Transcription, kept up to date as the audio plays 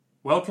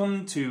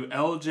Welcome to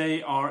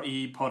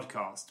LJRE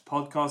Podcast,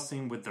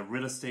 podcasting with the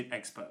real estate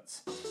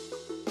experts.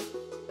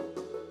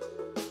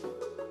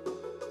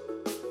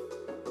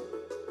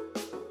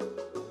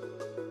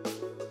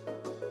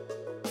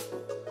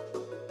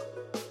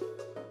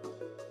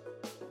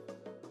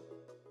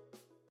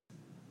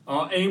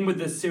 Our aim with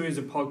this series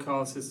of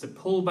podcasts is to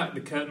pull back the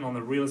curtain on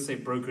the real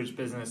estate brokerage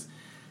business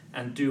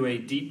and do a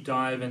deep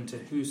dive into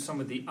who some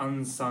of the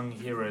unsung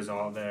heroes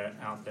are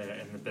out there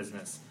in the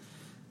business.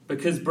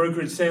 Because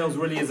brokerage sales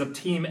really is a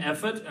team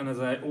effort, and as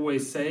I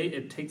always say,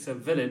 it takes a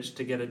village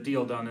to get a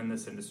deal done in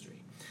this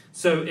industry.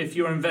 So if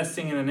you're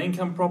investing in an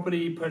income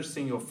property,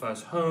 purchasing your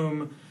first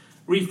home,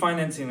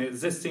 refinancing an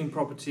existing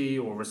property,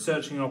 or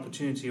researching an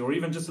opportunity, or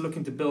even just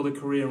looking to build a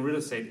career in real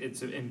estate,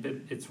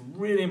 it's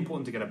really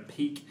important to get a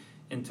peek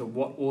into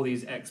what all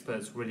these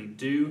experts really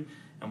do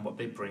and what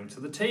they bring to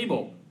the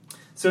table.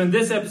 So in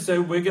this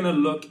episode, we're going to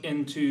look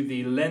into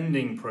the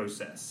lending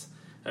process,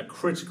 a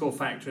critical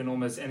factor in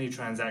almost any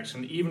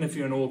transaction, even if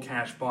you're an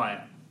all-cash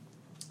buyer.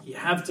 You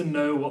have to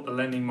know what the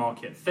lending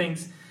market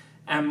thinks,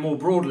 and more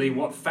broadly,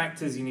 what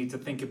factors you need to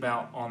think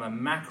about on a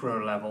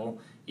macro level,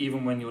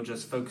 even when you're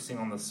just focusing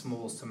on the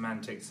small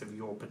semantics of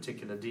your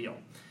particular deal.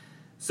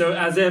 So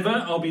as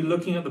ever, I'll be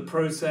looking at the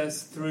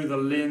process through the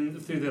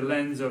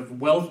lens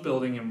of wealth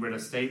building in real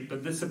estate,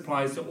 but this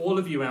applies to all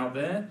of you out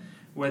there,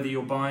 whether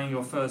you're buying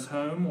your first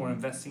home or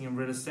investing in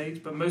real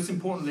estate. But most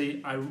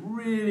importantly, I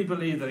really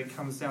believe that it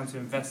comes down to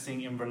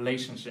investing in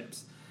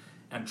relationships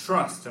and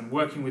trust and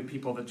working with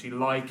people that you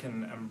like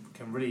and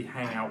can really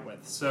hang out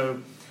with. So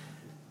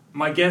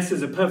my guest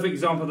is a perfect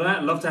example of that.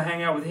 I'd love to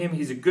hang out with him.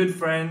 He's a good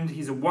friend.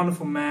 He's a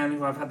wonderful man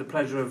who I've had the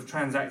pleasure of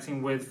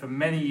transacting with for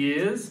many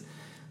years.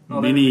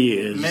 Many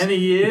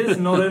years.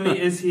 Not only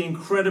is he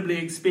incredibly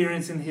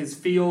experienced in his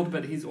field,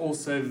 but he's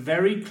also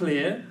very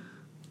clear,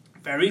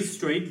 very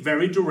straight,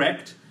 very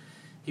direct.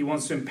 He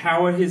wants to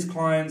empower his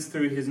clients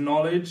through his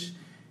knowledge,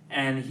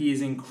 and he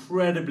is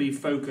incredibly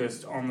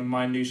focused on the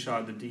minutiae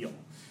of the deal.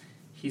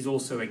 He's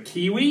also a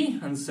Kiwi,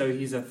 and so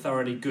he's a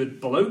thoroughly good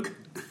bloke.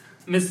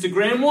 Mr.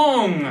 Graham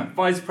Wong,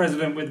 Vice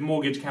President with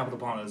Mortgage Capital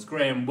Partners.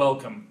 Graham,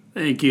 welcome.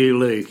 Thank you,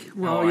 Luke.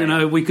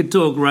 Well, we could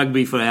talk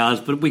rugby for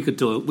hours, but we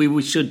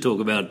should talk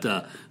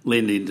about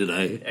lending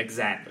today.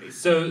 Exactly.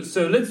 So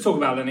let's talk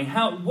about lending.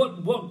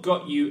 What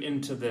got you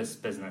into this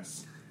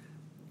business?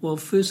 Well,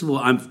 first of all,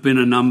 I've been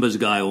a numbers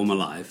guy all my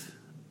life.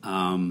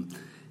 And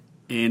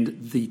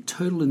the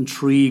total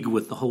intrigue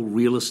with the whole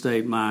real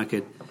estate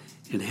market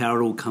and how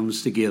it all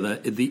comes together,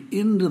 at the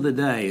end of the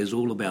day, is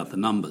all about the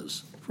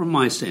numbers, from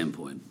my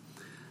standpoint.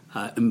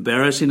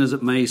 Embarrassing as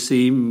it may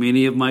seem,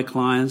 many of my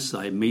clients,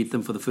 I meet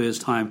them for the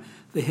first time,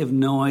 they have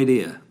no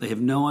idea. They have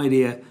no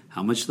idea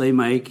how much they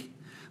make.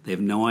 They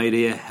have no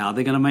idea how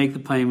they're going to make the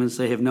payments.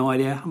 They have no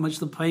idea how much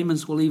the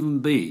payments will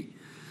even be.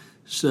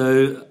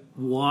 So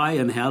why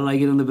and how do I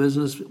get in the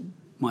business?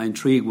 My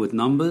intrigue with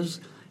numbers,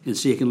 and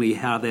secondly,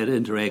 how that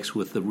interacts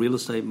with the real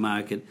estate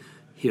market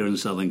here in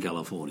Southern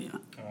California.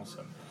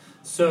 Awesome.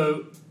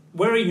 So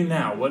where are you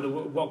now?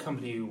 What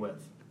company are you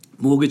with?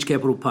 Mortgage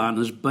Capital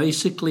Partners,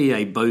 basically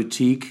a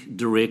boutique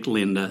direct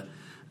lender.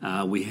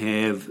 We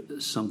have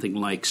something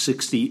like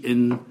 60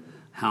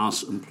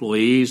 in-house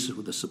employees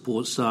with the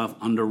support staff,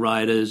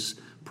 underwriters,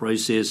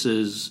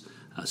 processors,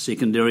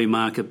 secondary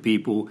market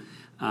people,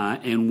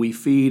 and we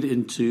feed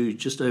into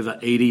just over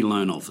 80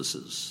 loan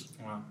officers.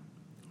 Wow.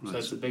 So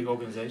it's a big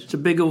organization? It's a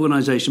big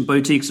organization.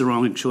 Boutique's the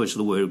wrong choice of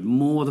the word.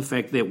 More the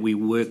fact that we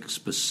work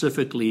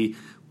specifically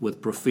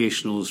with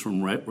professionals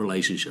from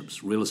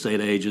relationships, real estate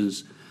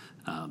agents,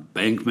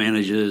 bank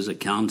managers,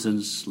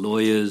 accountants,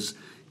 lawyers,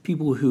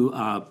 people who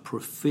are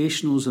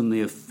professionals in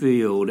their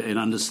field and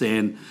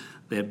understand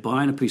that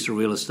buying a piece of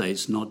real estate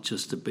is not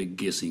just a big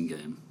guessing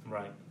game.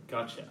 Right,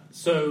 gotcha.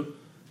 So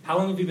how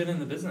long have you been in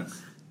the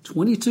business?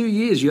 22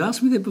 years. You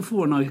asked me that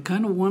before, and I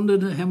kind of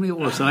wondered how many it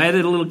was. So I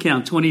added a little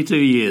count, 22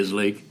 years,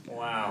 Lee.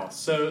 Wow.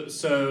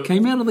 So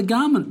came out of the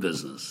garment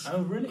business.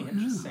 Oh, really?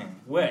 Interesting. Yeah.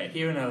 Where?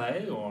 Here in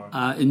LA or?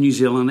 In New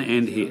Zealand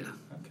and here.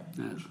 Okay,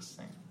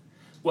 interesting.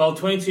 Well,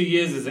 22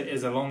 years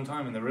is a long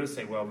time in the real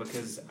estate world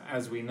because,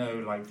 as we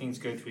know, like things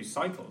go through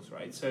cycles,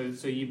 right? So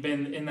you've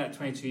been in that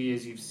 22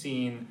 years. You've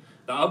seen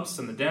the ups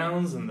and the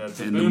downs and the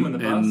boom and the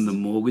bust and the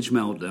mortgage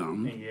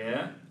meltdown.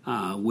 Yeah.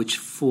 Which,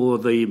 for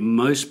the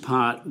most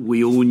part,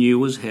 we all knew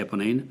was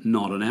happening.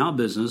 Not in our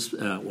business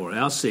or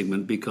our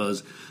segment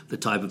because the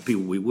type of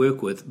people we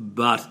work with,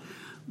 but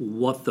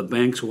what the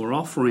banks were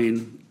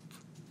offering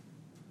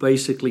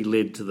basically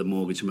led to the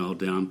mortgage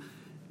meltdown.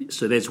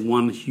 So that's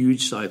one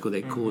huge cycle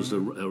that caused a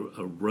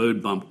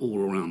road bump all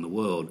around the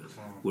world.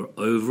 We're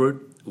over it.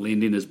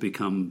 Lending has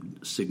become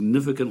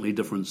significantly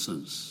different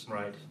since.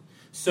 Right.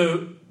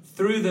 So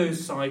through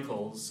those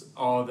cycles,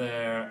 are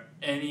there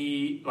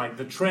any, like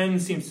the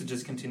trend seems to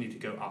just continue to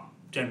go up,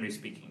 generally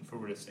speaking, for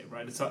real estate,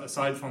 right?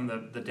 Aside from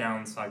the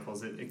down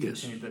cycles, it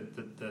continues,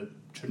 the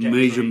trajectory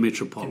major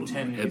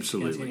metropolitan,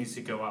 absolutely, continues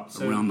to go up.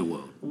 So around the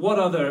world. What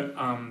other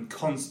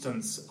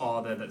constants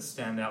are there that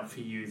stand out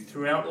for you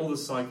throughout all the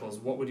cycles?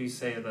 What would you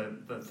say are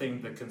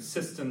the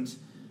consistent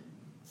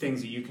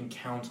things that you can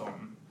count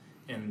on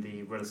in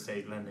the real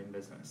estate lending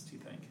business, do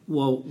you think?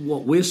 Well,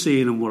 what we're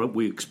seeing and what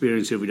we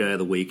experience every day of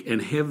the week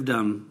and have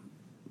done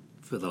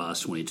for the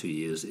last 22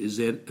 years is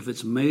that if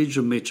it's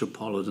major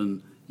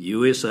metropolitan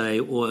USA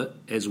or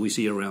as we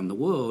see around the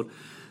world,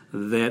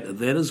 that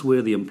is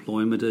where the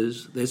employment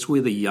is, that's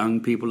where the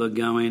young people are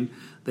going,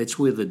 that's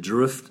where the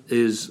drift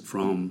is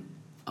from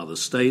other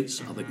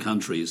states, other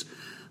countries,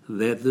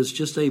 that there's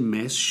just a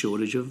mass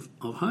shortage of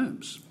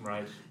homes.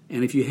 Right.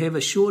 And if you have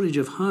a shortage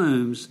of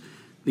homes,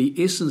 the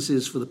essence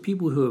is for the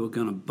people who are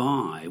going to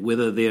buy,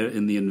 whether they're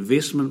in the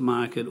investment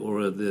market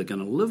or they're going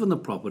to live in the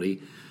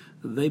property,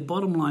 they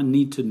bottom line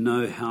need to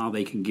know how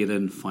they can get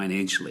in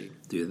financially.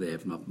 Do they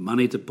have enough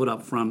money to put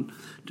up front?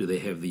 Do they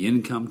have the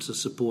income to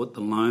support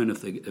the loan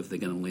if they're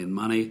going to lend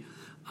money?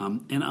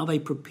 And are they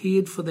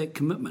prepared for that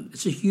commitment?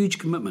 It's a huge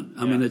commitment.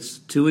 I mean, it's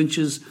 2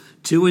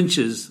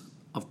 inches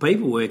of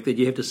paperwork that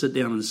you have to sit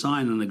down and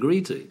sign and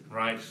agree to.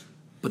 Right.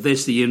 But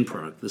that's the end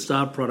product. The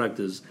start product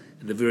is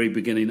at the very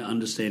beginning,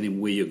 understanding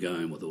where you're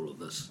going with all of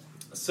this.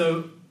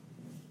 So,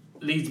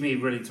 leads me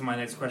really to my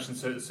next question.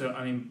 So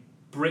I mean,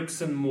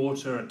 bricks and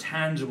mortar, a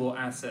tangible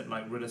asset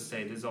like real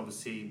estate is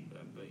obviously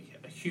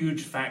a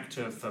huge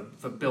factor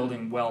for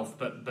building wealth.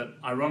 But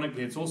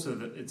ironically, it's also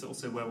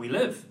where we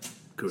live.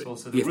 Correct. It's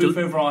also the roof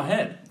over our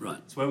head. Right.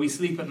 It's where we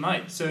sleep at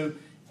night. So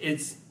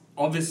it's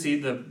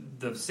obviously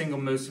the single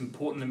most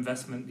important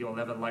investment you'll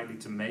ever likely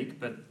to make.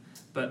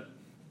 But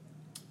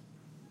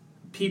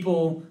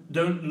people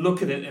don't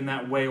look at it in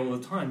that way all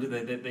the time, do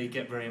they? They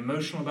get very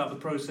emotional about the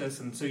process,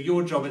 and so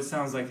your job, it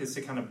sounds like, is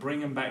to kind of bring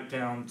them back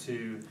down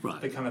to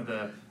the kind of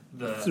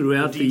the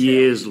throughout the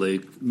years,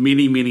 Luke,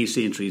 many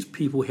centuries,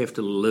 people have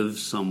to live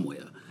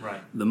somewhere.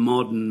 Right. The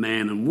modern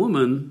man and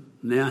woman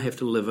now have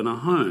to live in a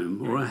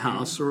home or a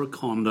house or a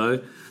condo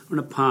or an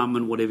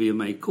apartment, whatever you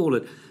may call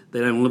it.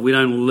 We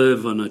don't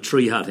live in a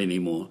tree hut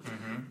anymore.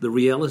 The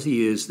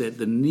reality is that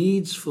the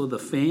needs for the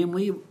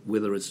family,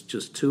 whether it's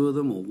just two of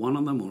them or one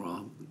of them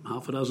or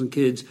half a dozen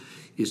kids,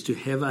 is to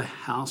have a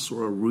house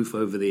or a roof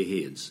over their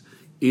heads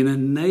in a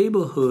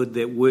neighborhood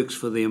that works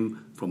for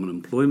them from an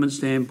employment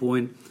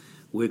standpoint,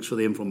 works for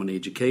them from an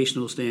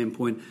educational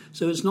standpoint.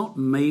 So it's not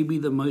maybe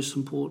the most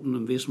important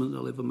investment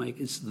they'll ever make,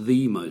 it's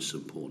the most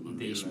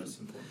important investment. The most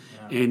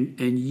important,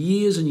 yeah. And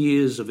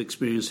years of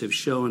experience have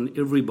shown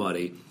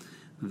everybody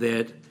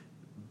that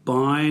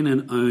buying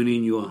and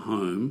owning your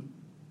home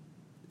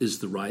is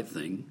the right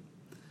thing.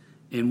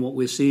 And what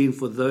we're seeing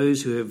for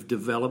those who have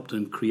developed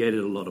and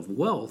created a lot of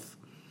wealth,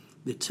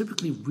 they're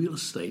typically real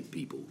estate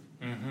people.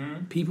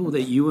 People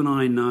that you and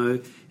I know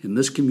in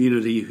this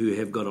community who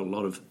have got a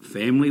lot of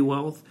family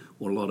wealth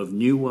or a lot of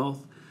new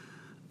wealth,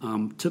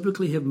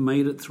 typically have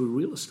made it through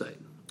real estate.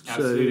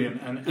 Absolutely.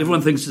 So and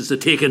everyone thinks it's the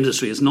tech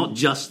industry. It's not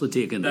just the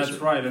tech industry.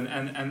 That's right.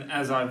 And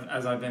as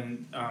I've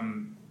been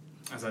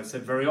as I've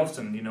said very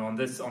often, you know, on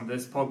this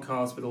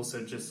podcast, but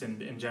also just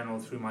in general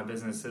through my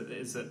business,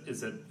 is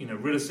that you know,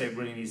 real estate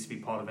really needs to be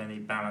part of any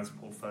balanced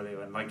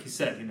portfolio. And like you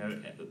said, you know,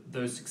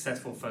 those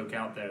successful folk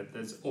out there,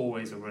 there's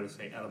always a real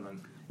estate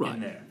element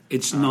in there.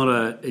 It's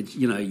not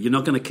you know, you're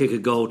not going to kick a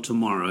goal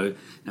tomorrow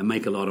and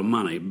make a lot of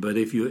money. But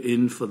if you're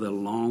in for the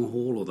long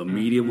haul or the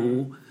medium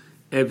haul,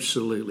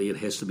 absolutely, it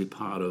has to be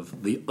part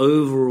of the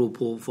overall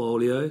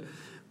portfolio.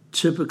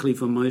 Typically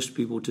for most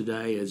people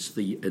today, it's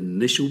the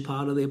initial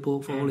part of their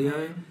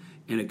portfolio,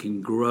 and it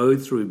can grow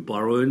through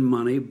borrowing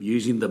money,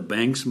 using the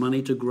bank's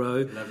money to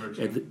grow,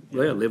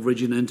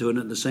 leveraging into it.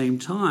 At the same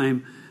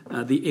time,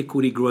 the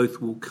equity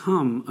growth will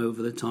come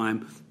over the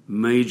time,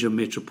 major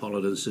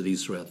metropolitan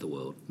cities throughout the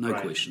world, no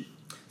question.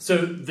 So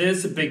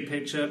there's the big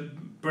picture.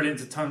 Brilliant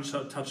to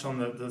touch on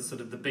the sort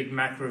of the big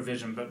macro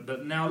vision,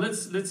 but now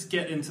let's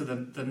get into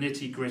the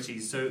nitty gritty.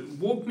 So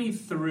walk me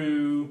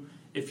through,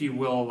 if you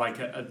will, like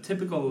a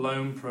typical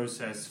loan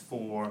process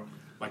for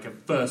like a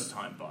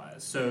first-time buyer.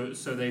 So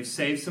they've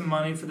saved some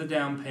money for the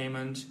down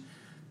payment,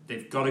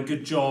 they've got a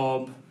good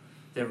job,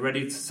 they're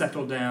ready to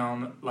settle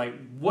down. Like,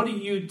 what do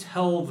you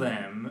tell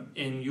them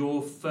in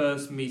your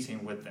first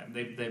meeting with them?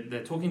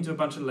 They're talking to a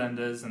bunch of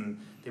lenders and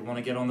they want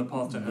to get on the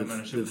path to home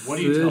ownership. What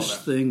do you tell them? The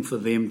first thing for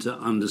them to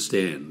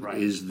understand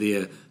is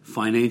their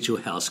financial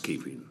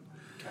housekeeping.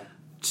 Okay.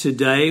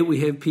 Today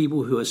we have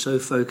people who are so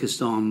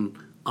focused on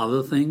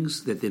other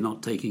things that they're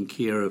not taking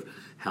care of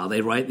how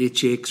they write their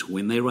checks,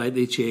 when they write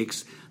their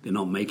checks, they're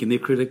not making their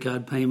credit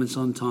card payments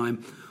on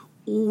time.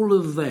 All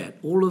of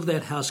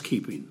that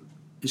housekeeping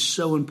is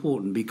so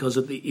important, because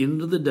at the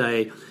end of the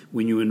day,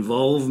 when you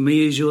involve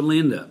me as your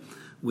lender,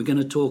 we're going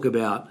to talk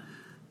about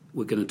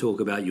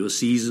your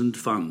seasoned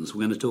funds. We're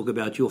going to talk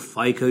about your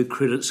FICO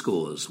credit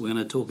scores. We're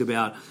going to talk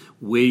about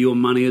where your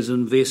money is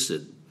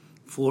invested.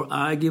 For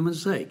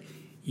argument's sake,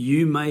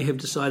 you may have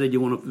decided you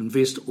want to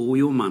invest all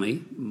your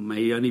money,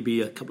 may only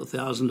be a couple of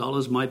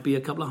 $1,000, might be a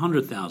couple of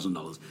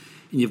 $100,000,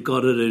 and you've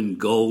got it in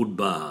gold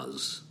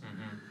bars.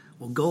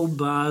 Well, gold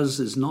bars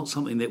is not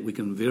something that we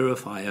can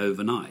verify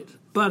overnight.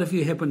 But if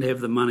you happen to have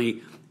the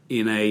money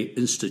in a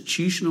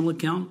institutional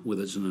account,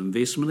 whether it's an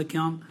investment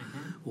account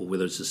or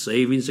whether it's a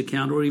savings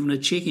account or even a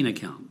checking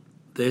account,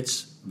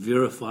 That's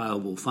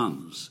verifiable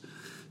funds.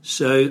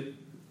 So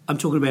I'm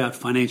talking about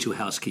financial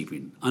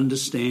housekeeping.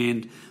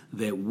 Understand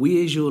that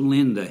we as your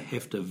lender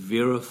have to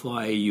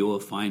verify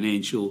your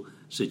financial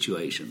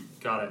situation.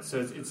 Got it. So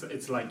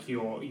it's like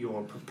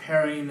you're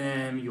preparing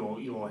them,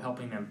 you're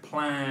helping them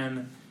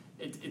plan.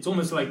 It's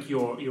almost like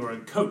you're a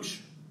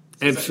coach.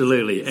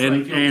 Absolutely. It's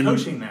like you're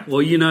coaching them.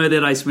 Well, you know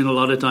that I spend a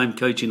lot of time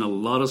coaching a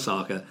lot of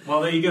soccer.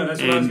 Well, there you go.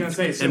 That's what I was going to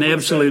say. So an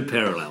absolute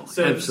parallel.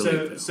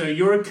 So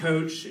you're a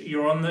coach.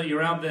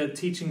 You're out there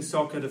teaching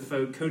soccer to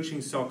folk,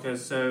 coaching soccer.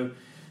 So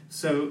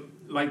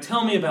like,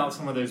 tell me about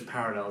some of those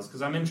parallels,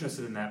 because I'm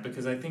interested in that,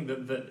 because I think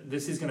that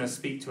this is going to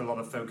speak to a lot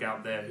of folk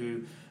out there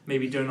who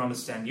maybe don't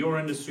understand your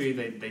industry,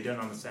 they don't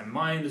understand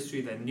my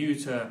industry, they're new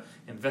to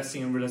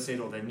investing in real estate,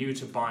 or they're new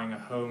to buying a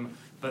home,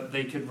 but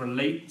they could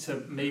relate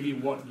to maybe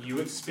what you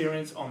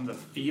experience on the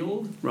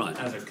field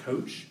as a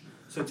coach.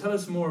 So tell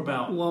us more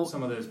about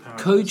some of those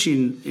parallels.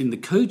 Coaching, in the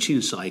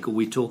coaching cycle,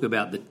 we talk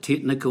about the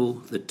technical,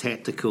 the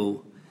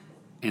tactical,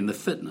 and the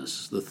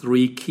fitness, the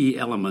three key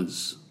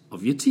elements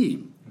of your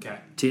team. Okay.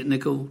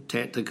 Technical,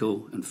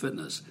 tactical, and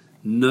fitness.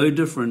 No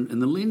different in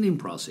the lending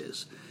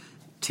process.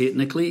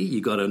 Technically,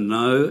 you got to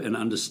know and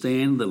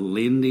understand the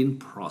lending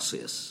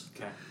process.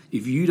 Okay.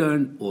 If you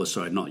don't, or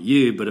sorry, not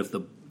you, but if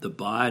the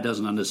buyer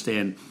doesn't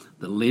understand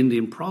the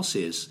lending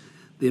process,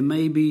 there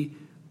may be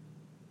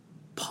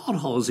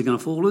potholes they're going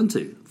to fall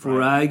into.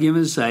 For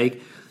argument's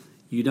sake,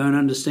 you don't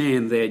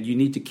understand that you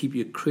need to keep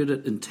your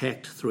credit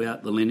intact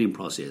throughout the lending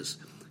process.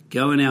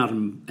 Going out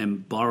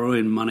and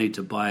borrowing money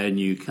to buy a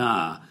new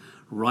car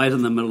right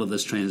in the middle of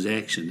this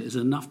transaction is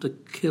enough to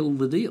kill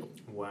the deal.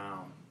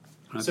 Wow.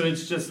 Right. So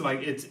it's just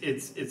like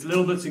it's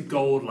little bits of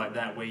gold like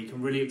that, where you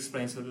can really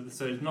explain, so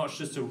it's not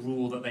just a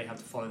rule that they have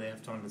to follow, they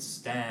have to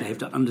understand. They have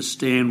to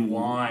understand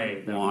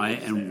why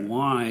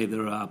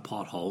there are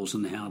potholes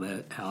and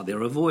how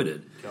they're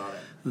avoided. Got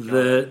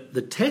it.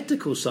 The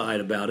tactical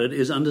side about it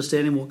is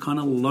understanding what kind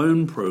of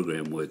loan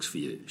program works for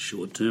you.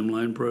 Short-term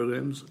loan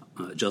programs,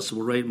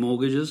 adjustable rate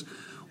mortgages,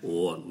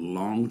 or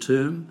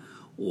long-term,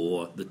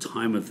 or the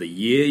time of the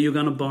year you're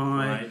going to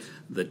buy,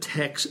 the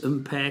tax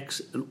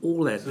impacts, and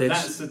all that. So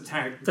that's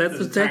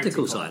the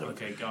tactical side of it.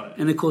 Okay, got it.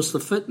 And of course, the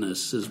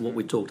fitness is what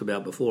we talked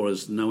about before: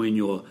 is knowing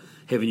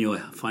having your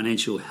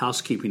financial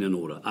housekeeping in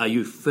order. Are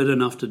you fit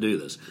enough to do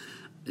this?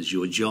 Is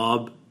your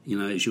job?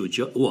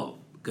 Well,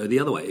 go the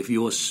other way. If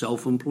you're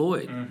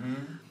self-employed,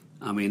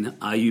 I mean,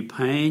 are you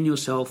paying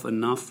yourself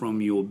enough from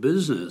your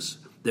business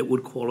that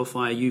would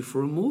qualify you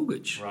for a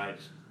mortgage? Right.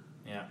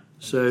 Yeah.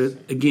 So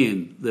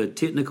again, the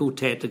technical,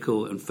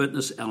 tactical, and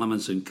fitness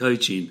elements in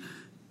coaching,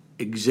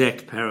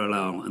 exact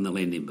parallel in the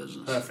lending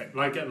business. Perfect.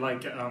 Like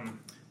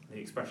the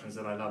expressions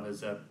that I love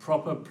is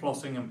proper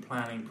plotting and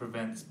planning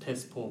prevents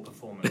piss poor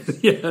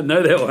performance. Yeah, I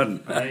know that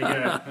one. There you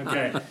go.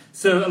 Okay.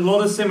 So a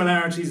lot of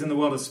similarities in the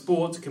world of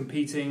sport,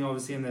 competing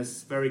obviously in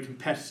this very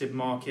competitive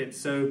market.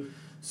 So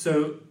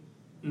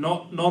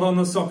not on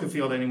the soccer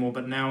field anymore,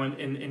 but now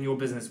in your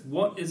business,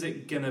 what is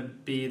it going to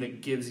be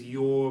that gives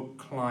your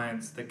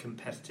clients the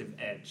competitive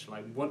edge?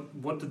 Like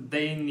what do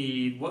they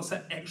need? What's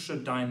that extra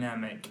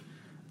dynamic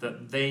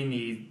that they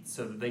need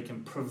so that they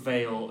can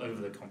prevail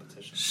over the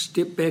competition?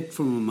 Step back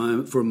for a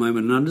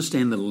moment and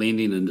understand the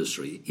lending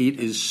industry. It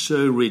is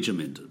so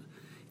regimented.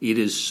 It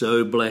is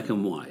so black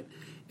and white.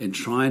 And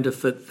trying to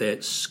fit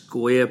that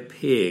square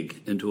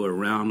peg into a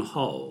round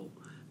hole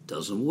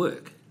doesn't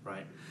work.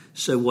 Right.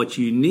 So what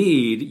you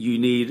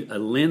need a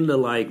lender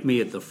like me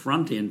at the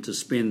front end to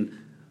spend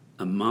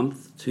a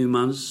month, 2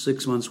 months,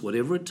 6 months,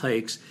 whatever it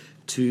takes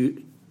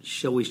to,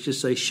 shall we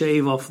just say,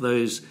 shave off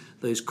those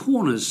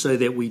corners so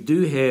that we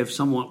do have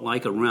somewhat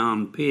like a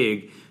round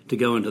peg to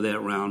go into that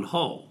round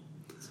hole.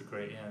 It's a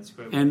great.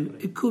 And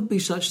it could be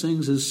such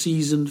things as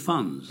seasoned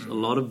funds. Mm-hmm. A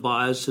lot of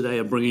buyers today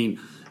are bringing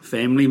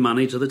family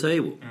money to the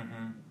table.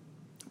 Mm-hmm.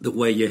 The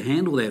way you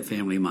handle that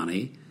family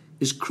money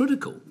is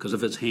critical, because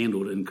if it's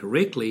handled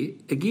incorrectly,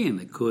 again,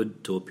 it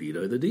could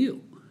torpedo the deal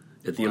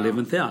at the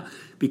 11th hour.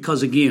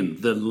 Because, again,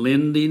 the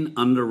lending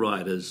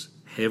underwriters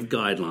have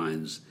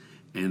guidelines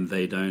and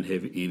they don't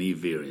have any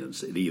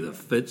variance. It either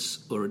fits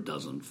or it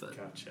doesn't fit.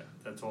 Gotcha.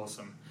 That's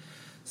awesome.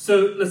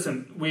 So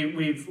listen,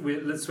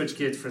 let's switch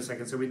gears for a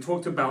second. So we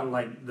talked about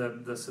like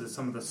the sort of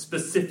some of the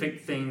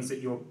specific things that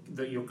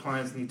your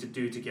clients need to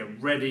do to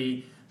get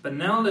ready. But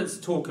now let's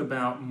talk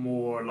about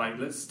more like,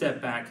 let's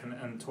step back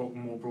and talk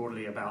more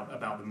broadly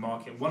about the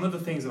market. One of the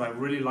things that I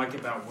really like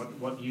about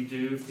what you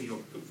do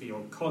for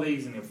your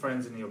colleagues and your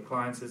friends and your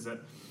clients is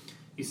that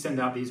you send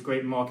out these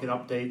great market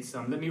updates.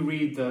 Let me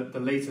read the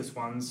latest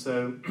ones.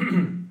 So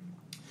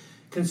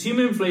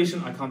consumer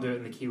inflation, I can't do it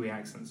in the Kiwi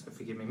accent, so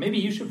forgive me. Maybe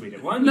you should read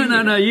it. Why don't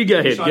you No, you go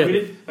ahead. Should I read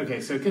it?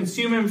 Okay, so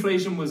consumer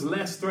inflation was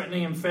less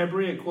threatening in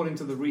February, according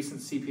to the recent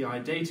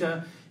CPI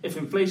data. If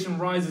inflation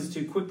rises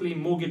too quickly,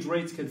 mortgage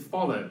rates could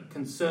follow.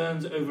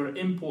 Concerns over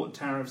import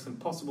tariffs and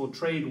possible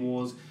trade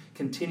wars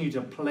continue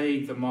to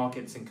plague the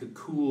markets and could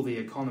cool the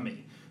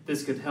economy.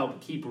 This could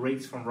help keep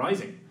rates from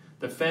rising.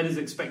 The Fed is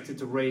expected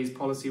to raise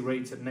policy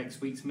rates at next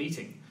week's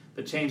meeting.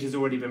 The change has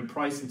already been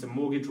priced into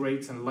mortgage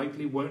rates and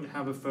likely won't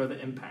have a further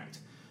impact.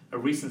 A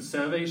recent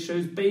survey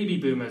shows baby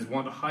boomers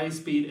want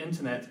high-speed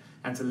internet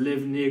and to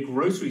live near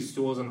grocery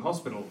stores and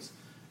hospitals.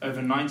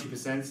 Over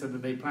 90% said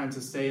that they plan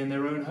to stay in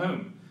their own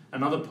home.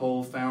 Another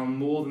poll found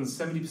more than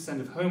 70%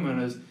 of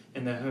homeowners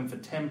in their home for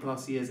 10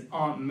 plus years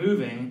aren't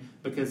moving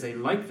because they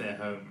like their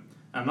home.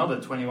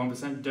 Another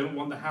 21% don't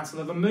want the hassle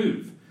of a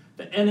move.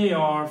 The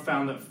NAR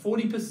found that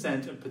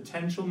 40% of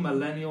potential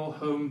millennial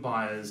home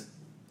buyers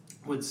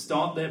would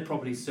start their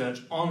property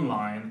search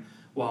online,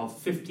 while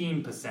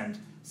 15%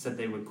 said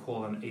they would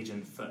call an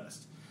agent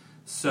first.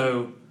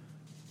 So,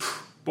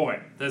 boy,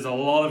 there's a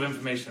lot of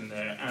information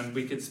there, and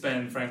we could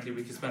spend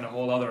a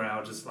whole other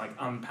hour just like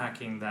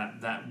unpacking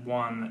that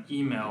one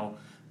email.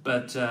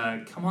 But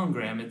come on,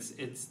 Graham, this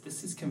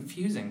is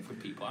confusing for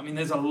people. I mean,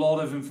 there's a lot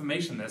of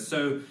information there.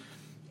 So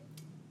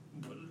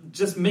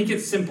just make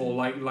it simple.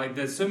 Like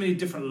there's so many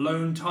different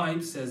loan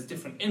types, there's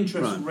different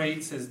interest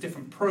rates, there's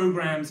different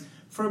programs.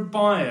 For a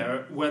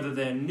buyer, whether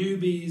they're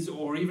newbies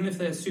or even if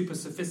they're super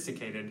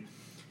sophisticated,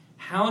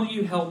 how do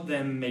you help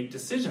them make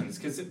decisions?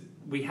 Because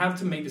we have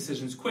to make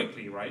decisions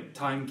quickly, right?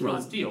 Time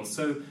kills deals.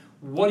 So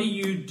what do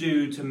you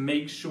do to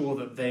make sure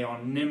that they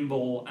are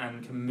nimble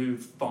and can move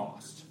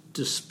fast?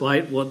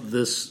 Despite what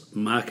this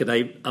market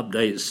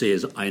update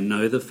says, I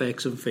know the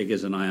facts and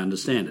figures and I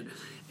understand it.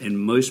 And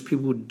most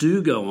people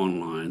do go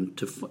online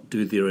to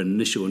do their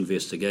initial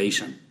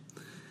investigation.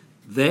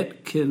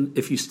 That can,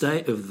 if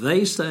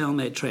they stay on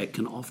that track,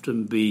 can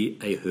often be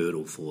a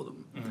hurdle for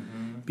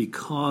them,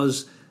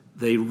 because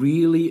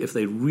if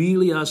they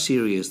really are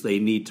serious, they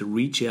need to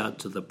reach out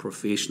to the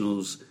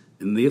professionals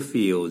in their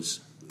fields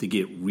to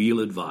get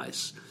real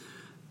advice.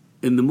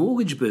 In the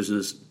mortgage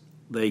business,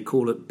 they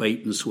call it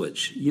bait and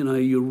switch. You know,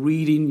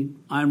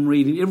 I'm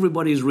reading,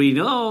 everybody's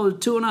reading,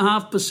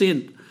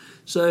 2.5%.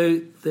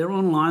 So they're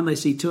online, they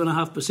see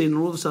 2.5%, and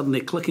all of a sudden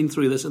they're clicking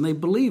through this and they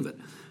believe it.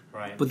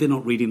 Right. But they're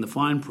not reading the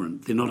fine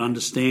print. They're not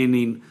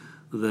understanding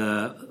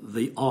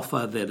the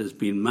offer that has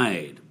been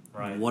made.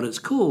 Right. What it's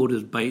called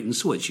is bait and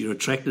switch. You're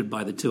attracted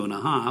by the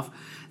 2.5%,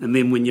 and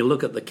then when you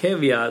look at the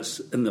caveats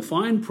in the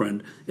fine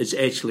print, it's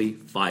actually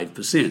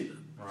 5%.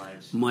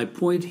 Right. My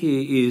point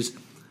here is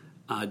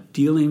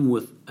dealing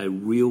with a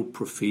real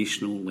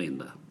professional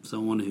lender,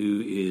 someone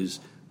who is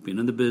been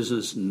in the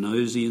business,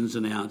 knows the ins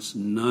and outs,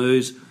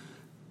 knows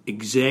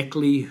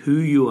exactly who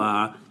you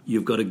are.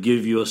 You've got to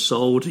give your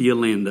soul to your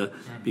lender,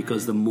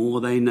 because the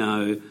more they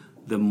know,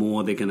 the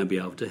more they're going to be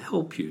able to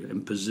help you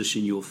and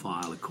position your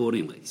file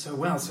accordingly. So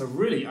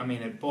really, I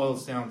mean, it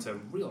boils down to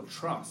real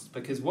trust,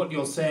 because what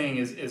you're saying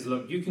is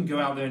look, you can go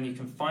out there and you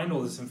can find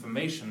all this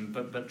information,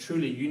 but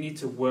truly you need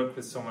to work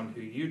with someone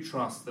who you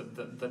trust,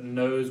 that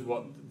knows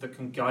that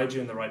can guide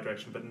you in the right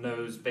direction, but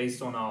knows,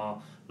 based on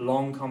our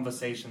long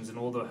conversations and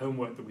all the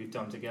homework that we've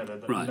done together,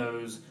 that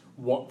knows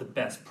what the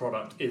best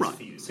product is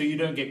for you. So you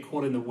don't get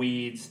caught in the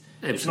weeds.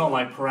 Absolutely. It's not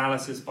like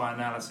paralysis by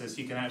analysis.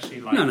 You can actually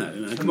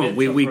No. Come on.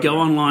 We go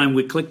online,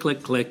 we click,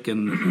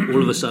 and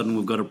all of a sudden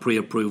we've got a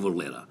pre-approval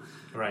letter.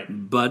 Right.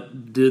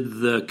 But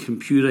did the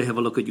computer have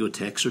a look at your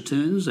tax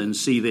returns and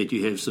see that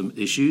you have some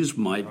issues?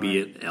 Might be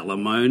it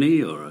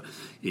alimony, or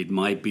it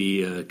might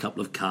be a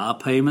couple of car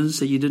payments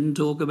that you didn't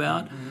talk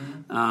about.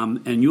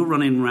 And you're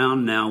running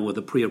around now with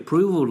a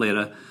pre-approval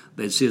letter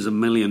that says $1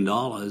 million,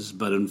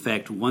 but in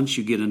fact, once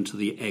you get into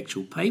the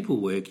actual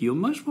paperwork, you're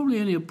most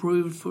probably only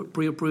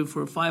pre-approved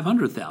for a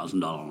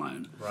 $500,000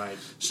 loan. Right.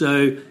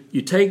 So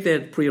you take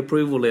that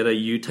pre-approval letter,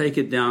 you take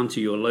it down to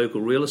your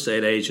local real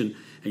estate agent,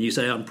 and you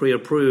say, I'm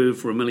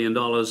pre-approved for $1 million.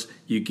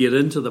 You get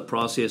into the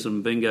process,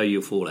 and bingo,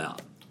 you fall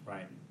out.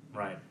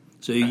 Right.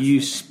 So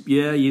you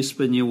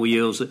spin your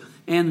wheels,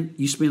 and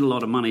you spend a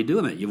lot of money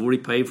doing it. You've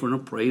already paid for an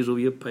appraisal.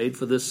 You've paid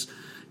for this.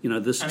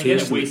 This and test. Again,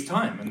 it wastes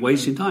time.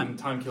 Wasting time. And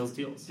time kills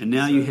deals. And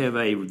now you have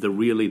the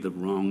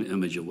wrong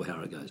image of how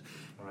it goes.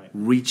 Right.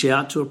 Reach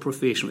out to a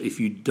professional. If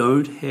you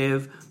don't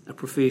have a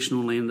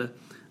professional lender,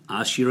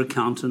 ask your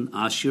accountant,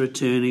 ask your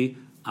attorney,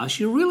 ask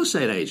your real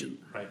estate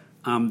agent. Right.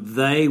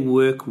 They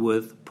work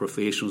with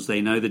professionals. They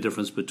know the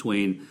difference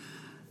between,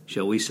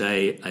 shall we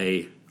say,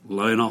 a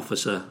loan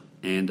officer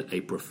and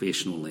a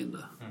professional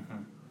lender.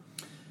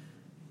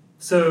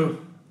 So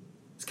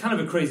it's kind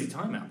of a crazy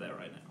time out there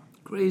right now.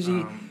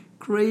 Crazy,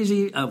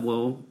 crazy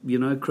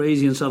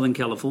in Southern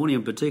California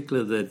in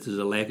particular, that there's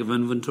a lack of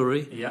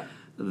inventory. Yeah.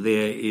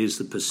 There is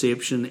the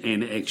perception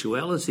and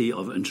actuality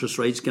of interest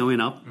rates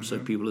going up. So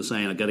people are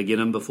saying, I've got to get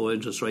in before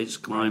interest rates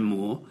climb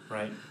more.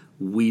 Right.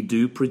 We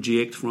do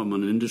project from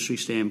an industry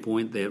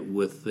standpoint that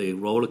with the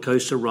roller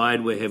coaster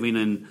ride we're having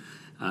in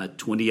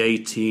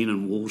 2018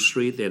 on Wall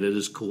Street, that it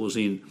is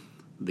causing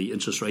the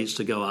interest rates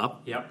to go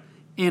up. Yep.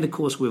 And, of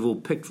course, we've all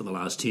picked for the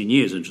last 10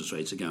 years interest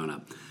rates are going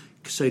up.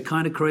 So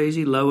kind of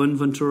crazy, low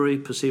inventory,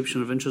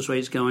 perception of interest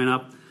rates going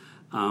up.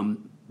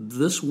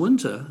 This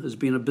winter has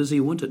been a busy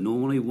winter.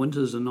 Normally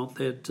winters are not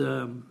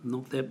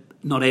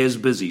as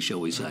busy, shall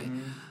we say.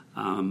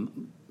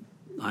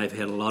 I've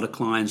had a lot of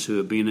clients who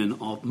have been in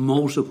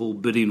multiple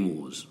bidding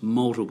wars.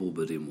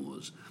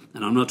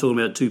 And I'm not talking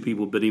about two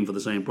people bidding for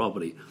the same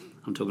property.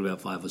 I'm talking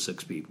about 5 or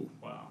 6 people.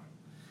 Wow.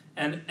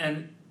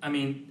 And I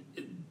mean,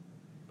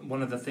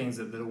 one of the things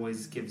that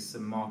always gives the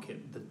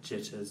market the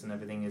jitters and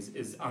everything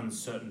is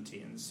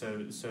uncertainty, and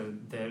so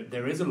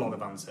there is a lot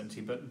of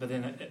uncertainty, but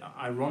then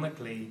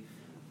ironically,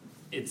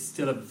 it's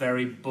still a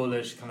very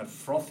bullish kind of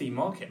frothy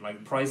market.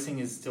 Like pricing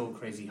is still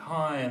crazy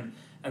high,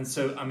 and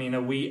so I mean,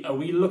 are we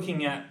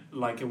looking at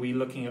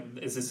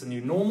is this a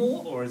new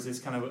normal, or is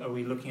this are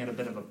we looking at a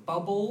bit of a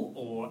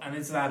bubble, and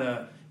is that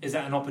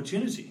an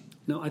opportunity?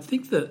 No, I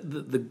think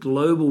that the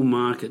global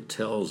market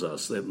tells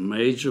us that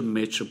major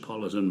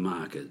metropolitan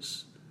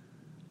markets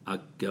are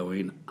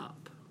going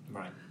up,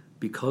 right?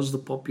 Because the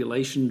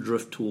population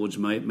drift towards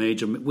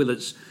major, whether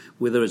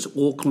it's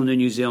Auckland in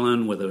New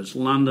Zealand, whether it's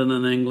London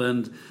in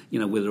England,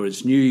 whether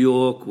it's New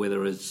York,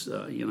 whether it's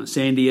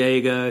San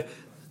Diego.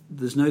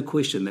 There's no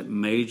question that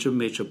major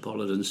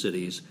metropolitan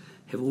cities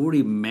have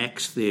already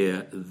maxed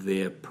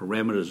their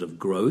parameters of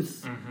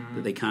growth,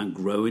 that they can't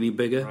grow any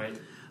bigger. Right.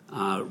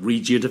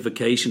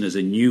 Regentrification is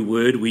a new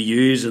word we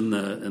use in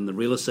the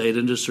real estate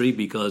industry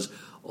because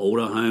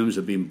older homes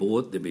have been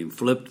bought, they've been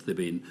flipped, they've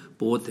been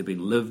bought, they've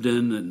been lived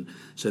in, and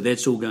so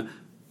that's all going.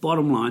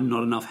 Bottom line,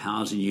 not enough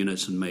housing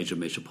units in major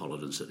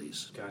metropolitan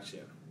cities. Gotcha.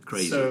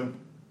 Crazy. So,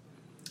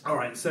 all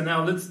right. So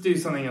now let's do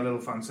something a little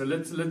fun. So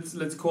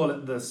let's call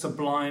it the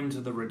sublime to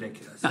the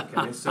ridiculous.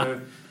 Okay.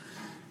 So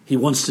he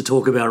wants to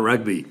talk about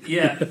rugby.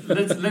 Yeah.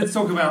 Let's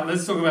talk about the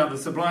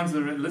sublime to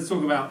the. Let's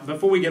talk about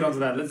before we get onto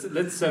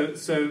that.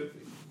 So.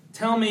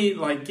 Tell me,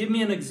 give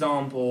me an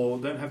example.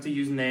 Don't have to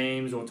use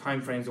names or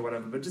timeframes or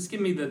whatever, but just give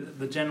me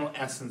the general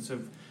essence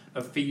of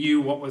for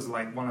you, what was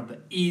one of the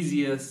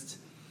easiest,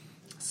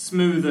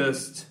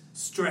 smoothest,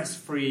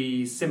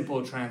 stress-free,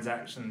 simple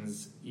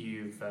transactions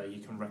you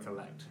can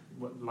recollect.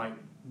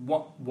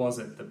 What was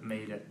it that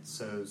made it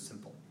so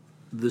simple?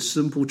 The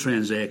simple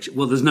transaction.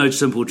 Well, there's no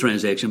simple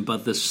transaction,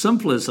 but the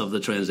simplest of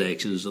the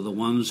transactions are the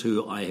ones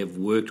who I have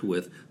worked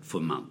with for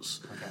months.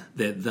 Okay.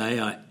 That they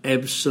are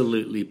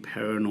absolutely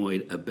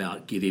paranoid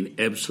about getting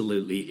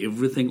absolutely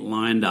everything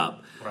lined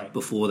up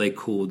before they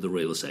called the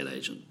real estate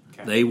agent.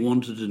 Okay. They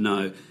wanted to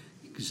know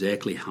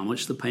exactly how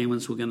much the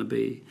payments were going to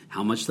be,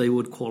 how much they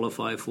would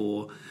qualify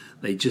for.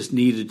 They just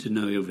needed to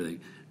know everything.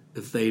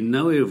 If they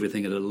know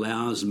everything, it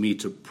allows me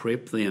to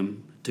prep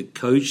them, to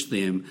coach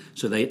them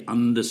so they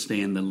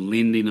understand the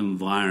lending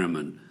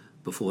environment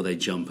before they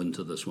jump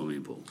into the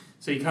swimming pool.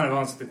 So you kind of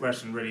answered the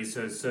question, really.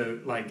 So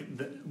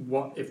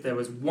what if there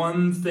was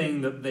one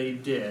thing that they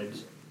did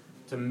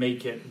to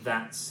make it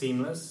that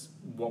seamless,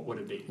 what would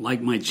it be?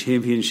 Like my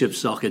championship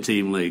soccer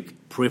team league,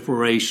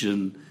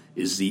 preparation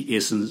is the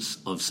essence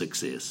of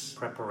success.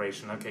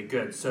 Preparation, okay,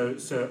 good.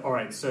 So all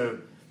right, so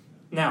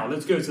now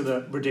let's go to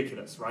the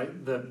ridiculous,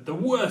 right? The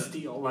worst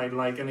deal,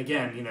 and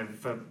again,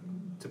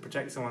 to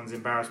protect someone's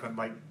embarrassment,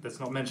 let's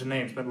not mention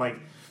names, but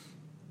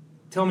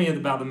tell me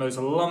about the most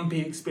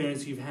lumpy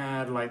experience you've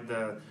had,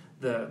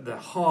 the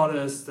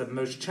hardest, the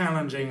most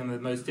challenging, and the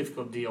most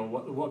difficult deal.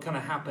 What kind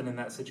of happened in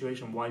that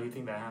situation? Why do you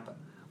think that happened?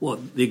 Well,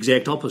 the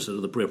exact opposite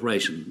of the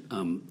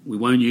preparation. We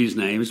won't use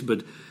names,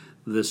 but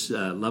this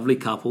lovely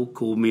couple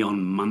called me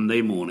on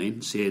Monday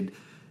morning, said,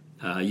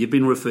 you've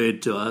been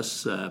referred to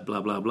us,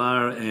 blah, blah,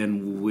 blah,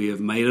 and we have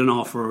made an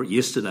offer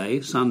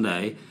yesterday,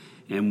 Sunday,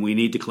 and we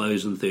need to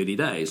close in 30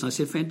 days. And I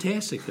said,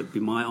 fantastic, it'd be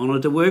my honor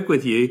to work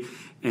with you.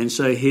 And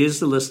so here's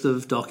the list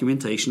of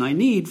documentation I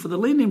need for the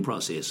lending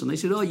process. And they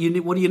said, what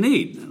do you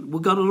need?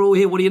 We've got it all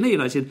here, what do you need?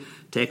 I said,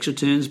 tax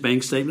returns,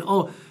 bank statement.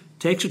 Oh,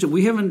 tax return,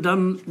 we haven't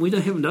done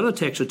a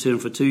tax return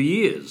for 2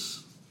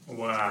 years.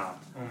 Wow,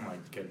 oh my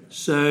goodness.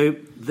 So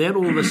that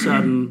all of a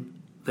sudden,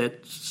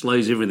 that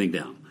slows everything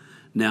down.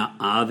 Now,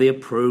 are there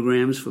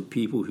programs for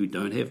people who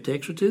don't have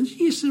tax returns?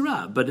 Yes, there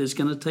are, but it's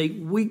going to take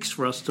weeks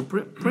for us to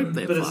prep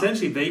that. But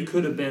essentially, they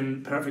could have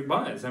been perfect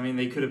buyers. I mean,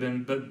 they could have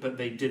been, but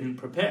they didn't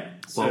prepare.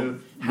 So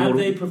had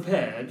they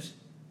prepared,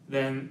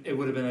 then it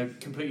would have been a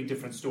completely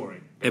different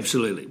story.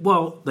 Absolutely.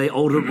 Well, they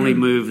ultimately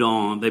moved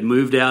on. They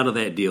moved out of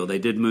that deal. They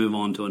did move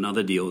on to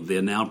another deal.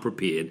 They're now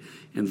prepared,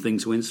 and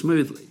things went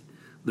smoothly.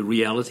 The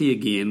reality,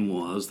 again,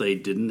 was they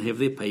didn't have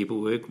their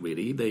paperwork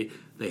ready. They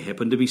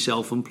happened to be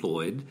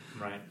self-employed.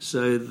 Right.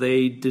 So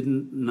they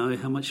didn't know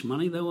how much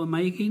money they were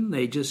making.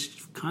 They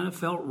just kind of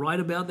felt right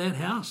about that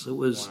house. It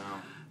was,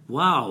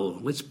 wow,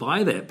 let's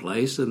buy that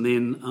place, and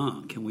then,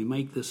 can we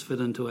make this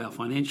fit into our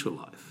financial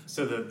life?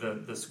 So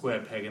the square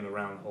peg in the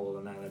round hole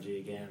analogy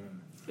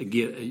again.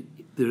 Again,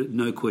 there's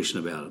no question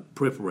about it.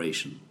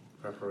 Preparation.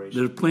 Preparation.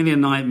 There are plenty of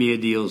nightmare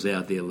deals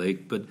out there, Lee,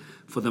 but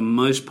for the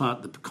most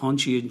part, the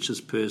conscientious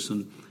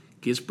person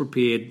gets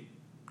prepared,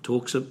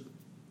 talks it,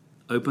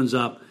 opens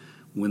up.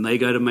 When they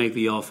go to make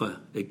the offer,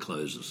 it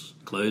closes,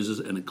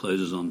 and it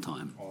closes on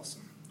time.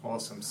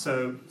 Awesome.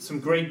 So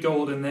some great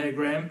gold in there,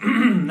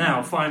 Graham.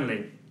 Now,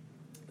 finally,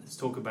 let's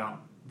talk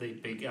about the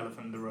big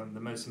elephant in the room, the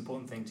most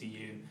important thing to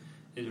you,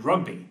 is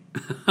rugby.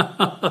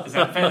 Is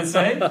that fair to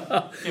say?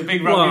 You're a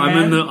big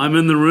rugby man? I'm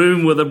in the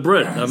room with a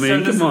Brit. I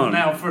mean, come on.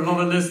 Now, for a lot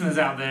of listeners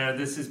out there,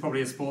 this is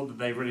probably a sport that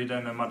they really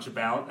don't know much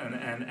about.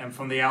 And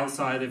from the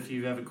outside, if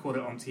you've ever caught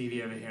it on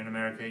TV over here in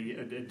America,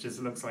 it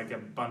just looks like a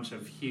bunch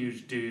of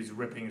huge dudes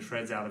ripping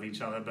shreds out of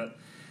each other. But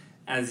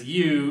as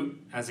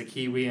a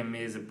Kiwi, and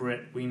me as a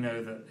Brit, we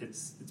know that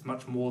it's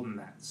much more than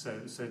that. So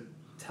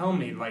tell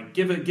me, like,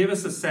 give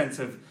us a sense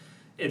of.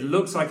 It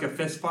looks like a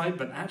fist fight,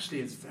 but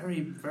actually it's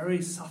very,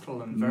 very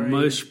subtle and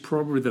very...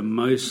 Probably the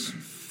most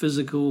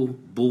physical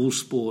ball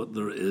sport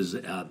there is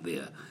out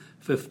there.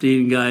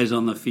 15 guys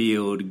on the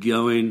field,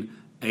 going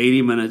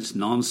 80 minutes,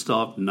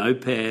 non-stop, no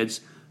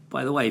pads.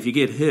 By the way, if you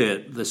get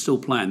hurt, they're still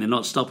playing. They're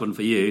not stopping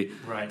for you.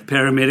 Right. The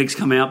paramedics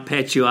come out,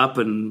 patch you up,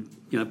 and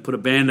put a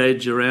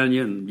bandage around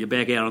you, and you're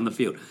back out on the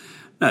field.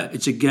 No,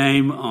 it's a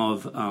game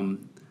of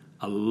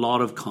a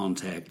lot of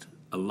contact,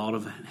 a lot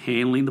of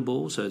handling the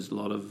ball, so it's a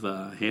lot of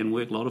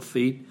handwork, a lot of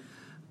feet.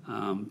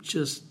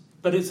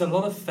 But it's a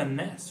lot of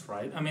finesse,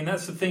 right? I mean,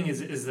 that's the thing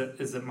is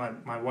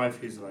that my wife,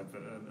 who's like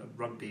a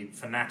rugby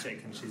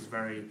fanatic, and she's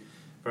very,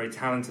 very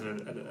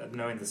talented at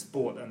knowing the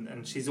sport,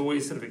 and she's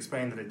always sort of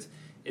explained that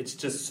it's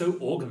just so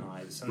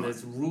organized, and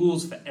there's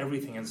rules for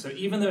everything. And so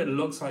even though it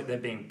looks like they're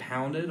being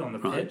pounded on the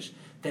pitch,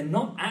 they're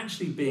not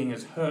actually being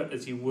as hurt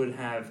as you would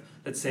have,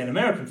 let's say, in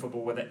American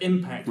football, where the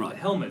impact of the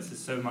helmets is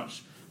so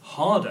much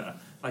harder.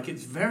 Like,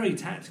 it's very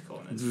tactical.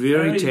 And it's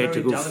very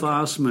tactical, very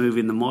fast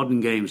moving. The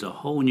modern game's a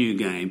whole new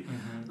game.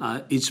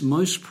 Mm-hmm. It's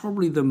most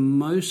probably the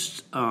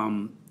most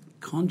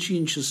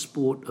conscientious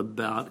sport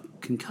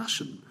about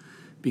concussion,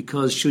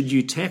 because should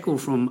you tackle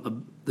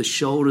from the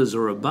shoulders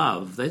or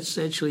above, that's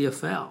actually a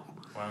foul.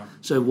 Wow.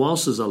 So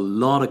whilst there's a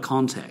lot of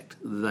contact,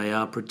 they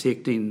are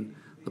protecting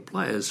the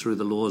players through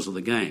the laws of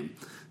the game.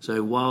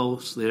 So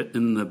whilst they're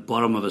in the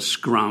bottom of a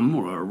scrum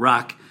or a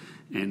ruck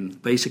and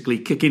basically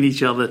kicking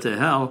each other to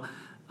hell,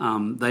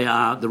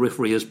 the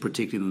referee is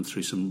protecting them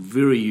through some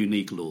very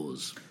unique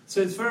laws.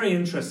 So it's very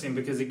interesting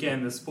because,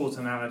 again, the sports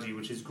analogy,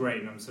 which is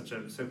great, and I'm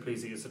so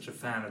pleased that you're such a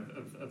fan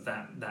of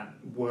that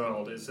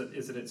world, is that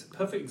it's a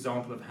perfect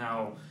example of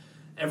how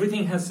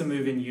everything has to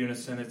move in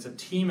unison. It's a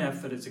team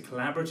effort. It's a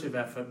collaborative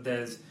effort.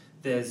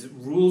 There's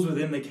rules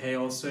within the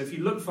chaos. So if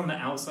you look from the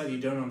outside, you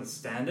don't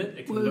understand it.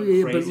 It can look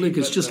crazy. But look,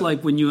 it's just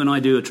like when you and I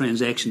do a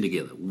transaction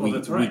together.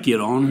 We get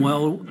on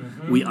well.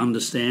 Mm-hmm. We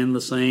understand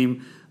the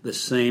same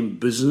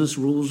business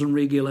rules and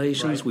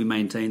regulations. Right. We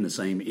maintain the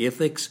same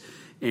ethics,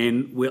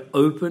 and we're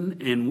open.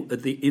 And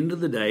at the end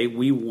of the day,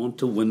 we want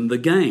to win the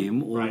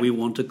game, or we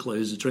want to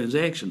close the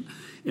transaction.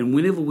 And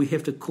whenever we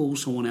have to call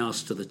someone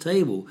else to the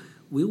table,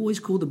 we always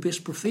call the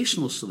best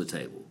professionals to the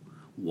table.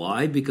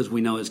 Why? Because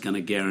we know it's going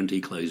to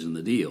guarantee closing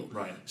the deal.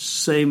 Right.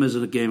 Same as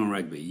in a game of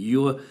rugby.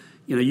 You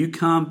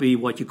can't be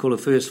what you call a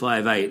first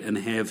 5'8" and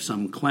have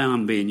some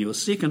clown being your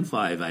second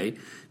 5'8",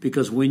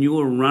 because when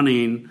you're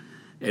running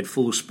at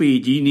full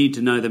speed, you need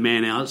to know the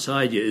man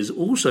outside you is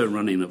also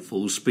running at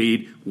full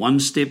speed, one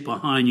step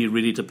behind you,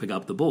 ready to pick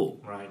up the ball.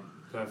 Right.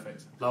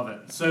 Perfect. Love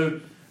it.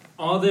 So,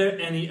 are there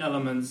any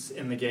elements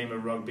in the game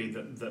of rugby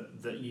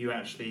that you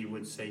actually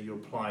would say you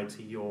apply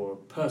to your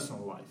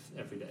personal life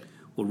every day?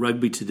 Well,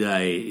 rugby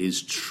today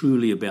is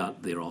truly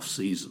about their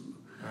off-season.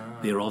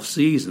 Their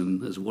off-season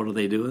is, what are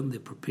they doing?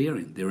 They're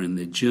preparing. They're in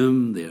the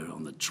gym. They're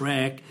on the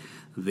track.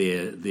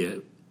 They're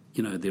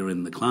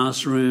in the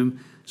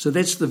classroom. So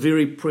that's the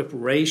very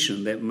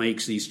preparation that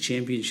makes these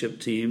championship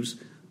teams,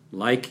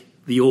 like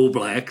the All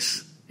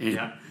Blacks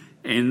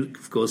and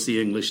of course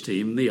the English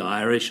team, the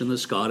Irish and the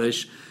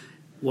Scottish.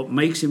 What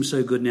makes them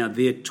so good now,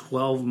 they're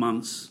 12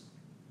 months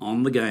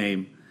on the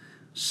game.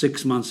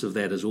 6 months of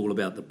that is all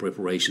about the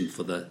preparation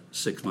for the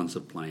 6 months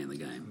of playing the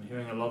game. I'm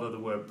hearing a lot of the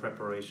word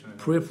preparation.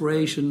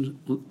 Preparation,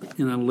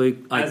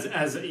 Luke.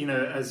 As you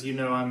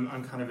know,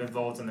 I'm kind of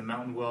involved in the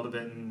mountain world a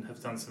bit and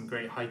have done some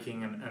great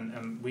hiking.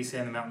 And we say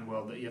in the mountain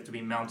world that you have to be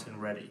mountain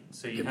ready.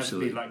 So you have to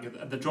be like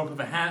at the drop of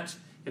a hat.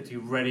 You have to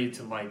be ready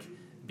to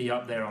be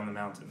up there on the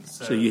mountains.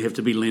 So you have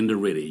to be lender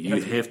ready.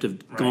 You have to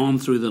have gone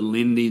through the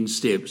lending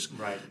steps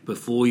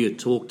before you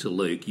talk to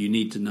Luke. You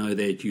need to know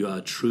that you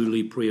are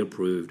truly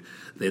pre-approved,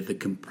 that the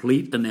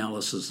complete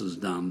analysis is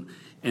done,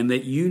 and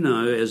that you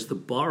know, as the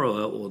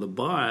borrower or the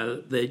buyer,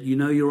 that you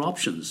know your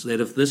options,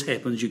 that if this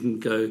happens, you can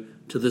go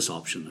to this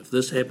option. If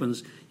this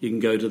happens, you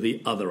can go to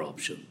the other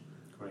option.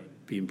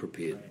 Great. Being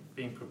prepared. Right.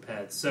 Being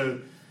prepared.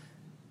 So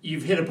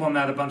you've hit upon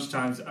that a bunch of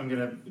times. I'm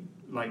going to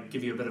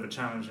give you a bit of a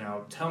challenge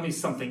now. Tell me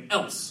something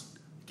else.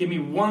 Give me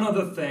one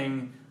other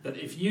thing that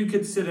if you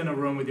could sit in a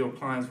room with your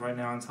clients right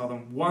now and tell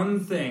them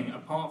one thing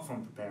apart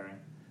from preparing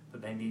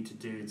that they need to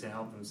do to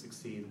help them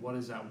succeed, what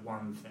is that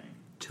one thing?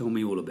 Tell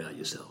me all about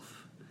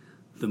yourself.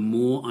 The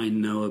more I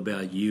know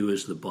about you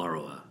as the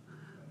borrower,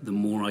 the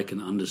more I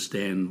can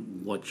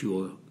understand what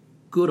your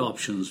good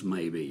options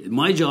may be. And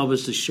my job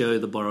is to show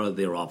the borrower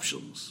their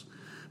options.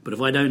 But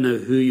if I don't know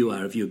who you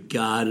are, if you're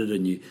guarded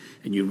and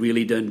you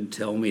really don't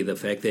tell me the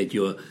fact that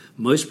you're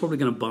most probably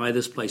going to buy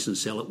this place and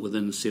sell it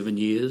within 7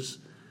 years,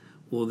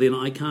 well, then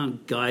I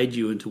can't guide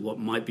you into what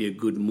might be a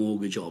good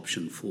mortgage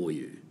option for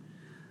you.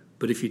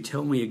 But if you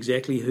tell me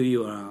exactly who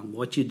you are,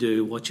 what you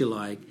do, what you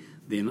like,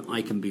 then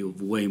I can be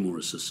of way more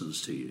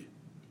assistance to you.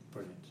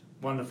 Brilliant.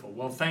 Wonderful.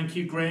 Well, thank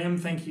you, Graham.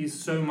 Thank you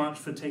so much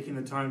for taking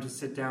the time to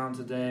sit down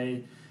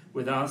today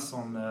with us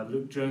on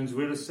Luke Jones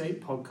Real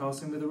Estate,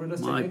 podcasting with a real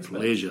estate expert. My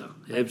pleasure.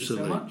 Thank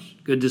Absolutely. you so much.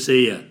 Good to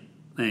see you.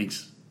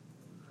 Thanks.